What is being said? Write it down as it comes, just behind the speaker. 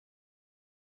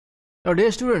Now,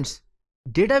 dear students,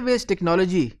 database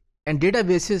technology and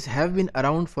databases have been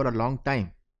around for a long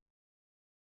time,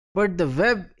 but the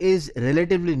web is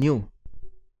relatively new,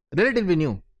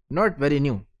 not very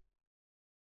new.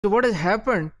 So, what has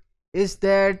happened is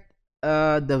that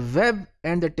the web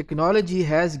and the technology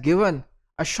has given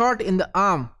a shot in the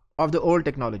arm of the old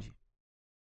technology,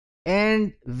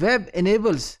 and web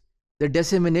enables the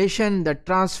dissemination, the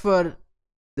transfer,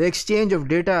 the exchange of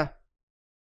data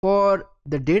for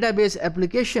the database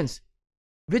applications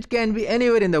which can be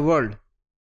anywhere in the world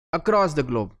across the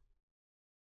globe.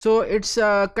 So it's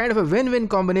a kind of a win-win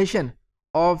combination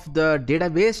of the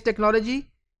database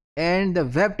technology and the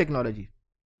web technology.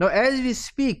 Now, as we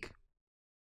speak,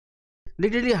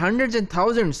 literally hundreds and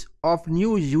thousands of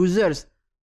new users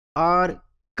are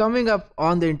coming up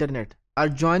on the internet, are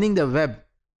joining the web.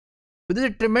 So there's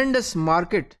a tremendous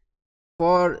market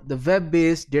for the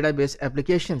web-based database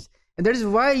applications, and that is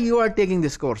why you are taking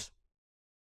this course.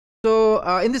 So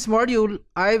in this module,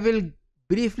 I will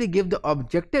briefly give the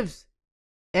objectives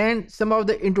and some of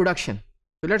the introduction.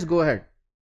 So let's go ahead.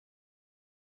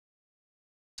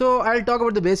 So I'll talk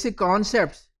about the basic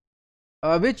concepts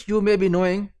which you may be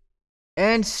knowing,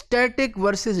 and static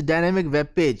versus dynamic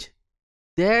web page.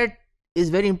 That is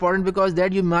very important because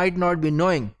that you might not be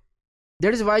knowing.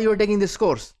 That is why you are taking this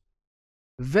course.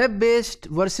 Web based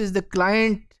versus the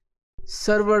client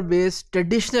server based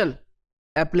traditional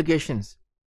applications.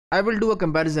 I will do a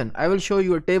comparison. I will show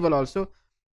you a table also,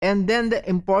 and then the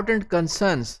important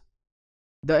concerns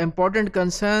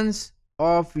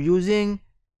of using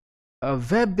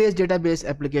web based database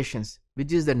applications,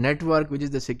 which is the network, which is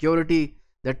the security,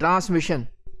 the transmission,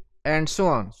 and so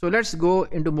on. So let's go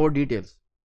into more details.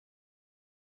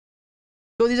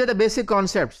 So these are the basic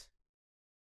concepts.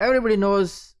 Everybody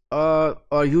knows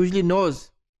or usually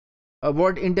knows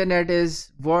what internet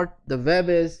is, what the web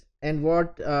is, and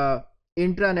what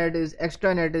intranet is,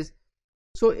 extranet is.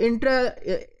 So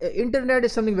internet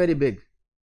is something very big.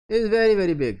 It is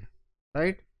very big,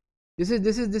 right? This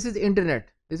is internet.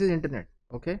 This is internet,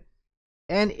 okay?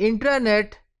 And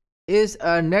intranet is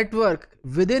a network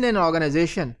within an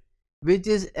organization which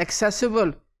is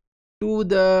accessible to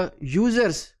the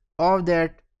users of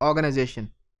that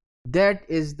organization. That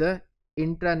is the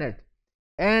intranet.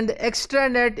 And the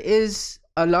extranet is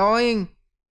allowing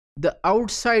the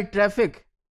outside traffic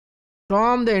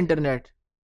from the internet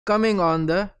coming on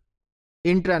the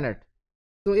intranet.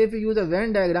 So if you use a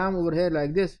Venn diagram over here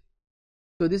like this,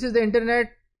 so this is the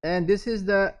internet, and this is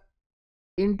the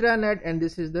intranet, and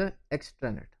this is the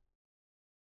extranet.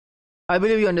 I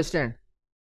believe you understand.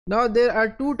 Now there are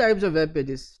two types of web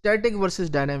pages: static versus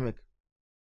dynamic.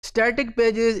 Static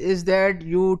pages is that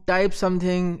you type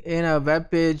something in a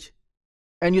web page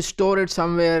and you store it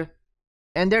somewhere,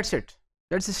 and that's it.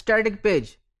 That's a static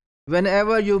page.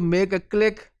 Whenever you make a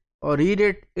click or read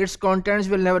it, its contents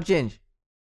will never change.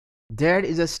 That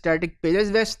is a static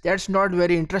page. That's not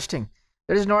very interesting.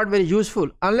 That is not very useful,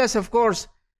 unless of course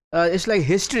it's like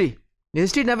history.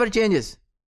 History never changes.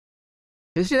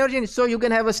 History never changes. So you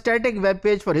can have a static web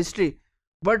page for history,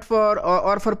 but for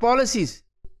or for policies,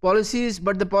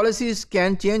 but the policies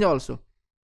can change also.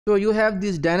 So you have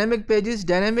these dynamic pages.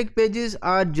 Dynamic pages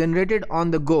are generated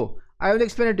on the go. I will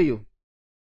explain it to you.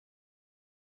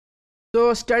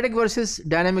 So static versus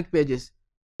dynamic pages.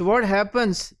 So what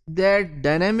happens that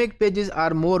dynamic pages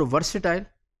are more versatile.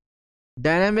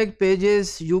 Dynamic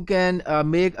pages, you can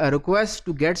make a request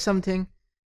to get something,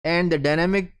 and the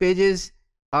dynamic pages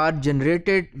are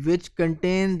generated which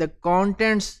contain the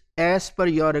contents as per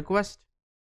your request.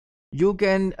 You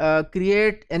can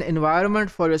create an environment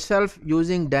for yourself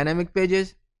using dynamic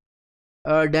pages.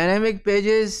 Dynamic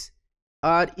pages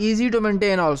are easy to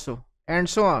maintain also, and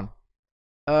so on.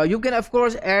 You can of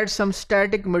course add some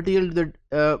static material to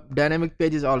the dynamic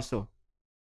pages also.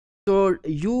 So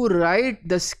you write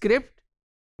the script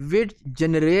which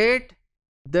generate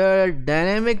the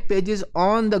dynamic pages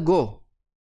on the go.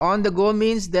 On the go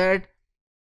means that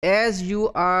as you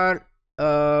are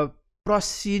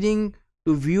proceeding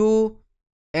to view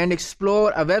and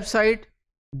explore a website,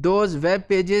 those web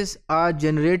pages are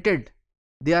generated.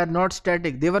 They are not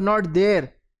static. They were not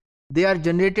there. They are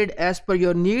generated as per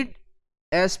your need,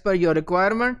 as per your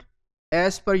requirement,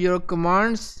 as per your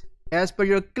commands, as per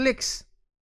your clicks.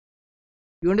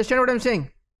 You understand what I'm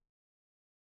saying?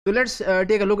 So let's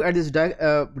take a look at this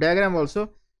diagram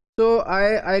also. So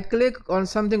I click on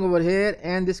something over here,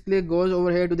 and this click goes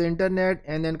over here to the internet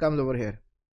and then comes over here.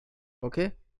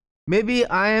 Okay, maybe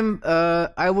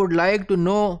I would like to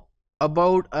know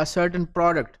about a certain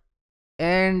product,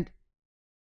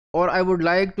 or I would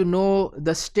like to know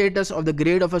the status of the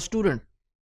grade of a student.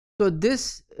 So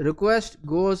this request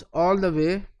goes all the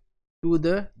way to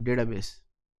the database,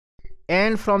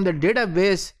 and from the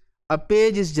database a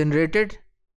page is generated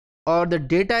or the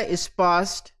data is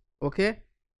passed, okay,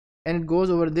 and it goes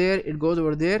over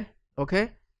there,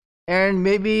 okay. And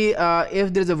maybe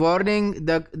if there's a warning,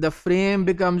 the frame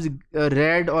becomes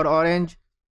red or orange,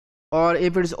 or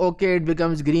if it's okay it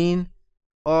becomes green,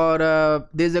 or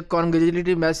there's a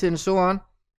congratulatory message and so on.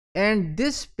 And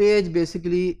this page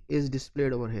basically is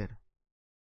displayed over here.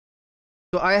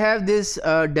 So I have this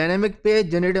dynamic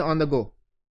page generated on the go.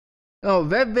 Now,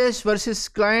 web-based versus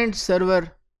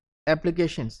client-server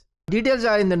applications. Details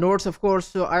are in the notes, of course,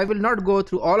 so I will not go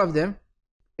through all of them.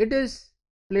 It is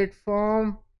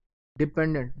platform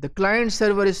dependent. The client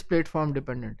server is platform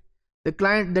dependent. The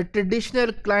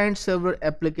traditional client server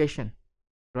application,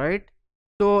 right?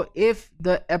 So if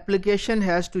the application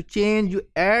has to change, you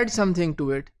add something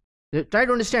to it. Try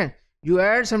to understand. You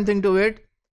add something to it.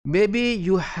 Maybe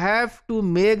you have to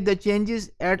make the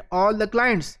changes at all the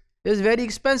clients. It's very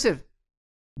expensive.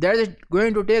 That is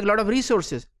going to take a lot of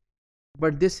resources.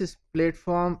 But this is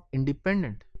platform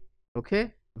independent.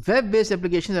 Okay? Web-based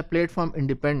applications are platform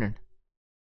independent.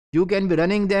 You can be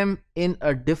running them in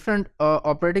a different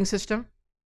operating system,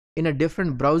 in a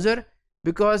different browser,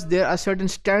 because there are certain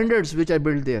standards which are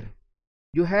built there.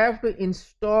 You have to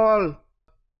install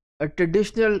a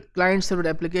traditional client server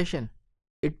application.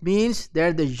 It means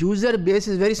that the user base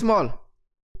is very small.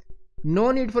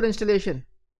 No need for installation.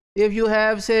 If you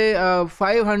have, say,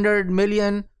 500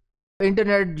 million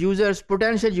internet users,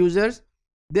 potential users,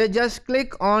 they just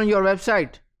click on your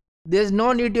website. There's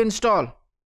no need to install.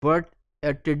 But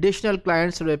a traditional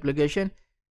client server application,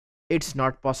 it's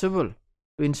not possible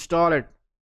to install it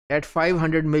at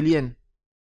 500 million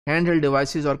handheld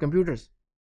devices or computers.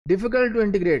 Difficult to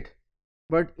integrate,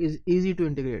 but is easy to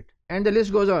integrate. And the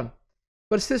list goes on.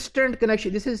 Persistent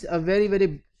connection. This is a very,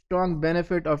 very strong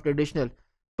benefit of traditional.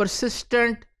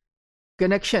 Persistent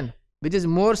connection, which is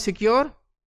more secure,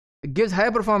 it gives higher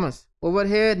performance. Over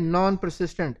here,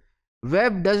 non-persistent.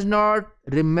 Web does not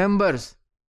remembers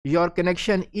your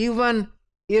connection even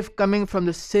if coming from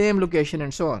the same location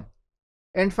and so on.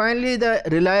 And finally, the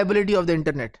reliability of the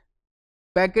internet.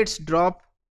 Packets drop,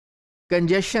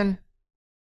 congestion,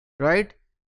 right,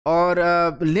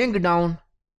 or link down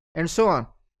and so on.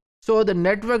 So the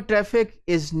network traffic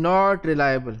is not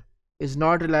reliable.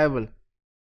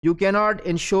 You cannot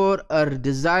ensure a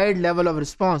desired level of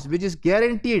response which is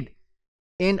guaranteed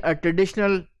in a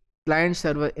traditional client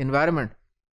server environment.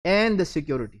 And the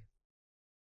security.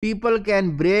 People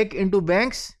can break into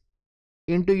banks,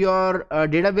 into your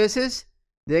databases.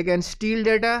 They can steal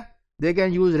data. They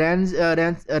can use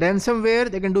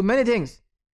ransomware. They can do many things.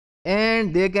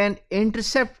 And they can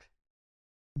intercept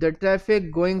the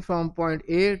traffic going from point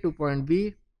A to point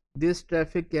B. This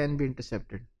traffic can be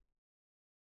intercepted.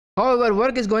 However,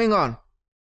 work is going on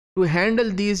to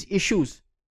handle these issues,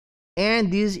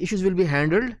 and these issues will be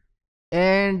handled,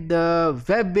 and the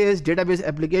web-based database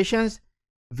applications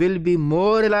will be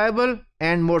more reliable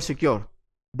and more secure.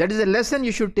 That is a lesson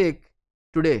you should take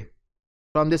today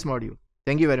from this module.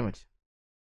 Thank you very much.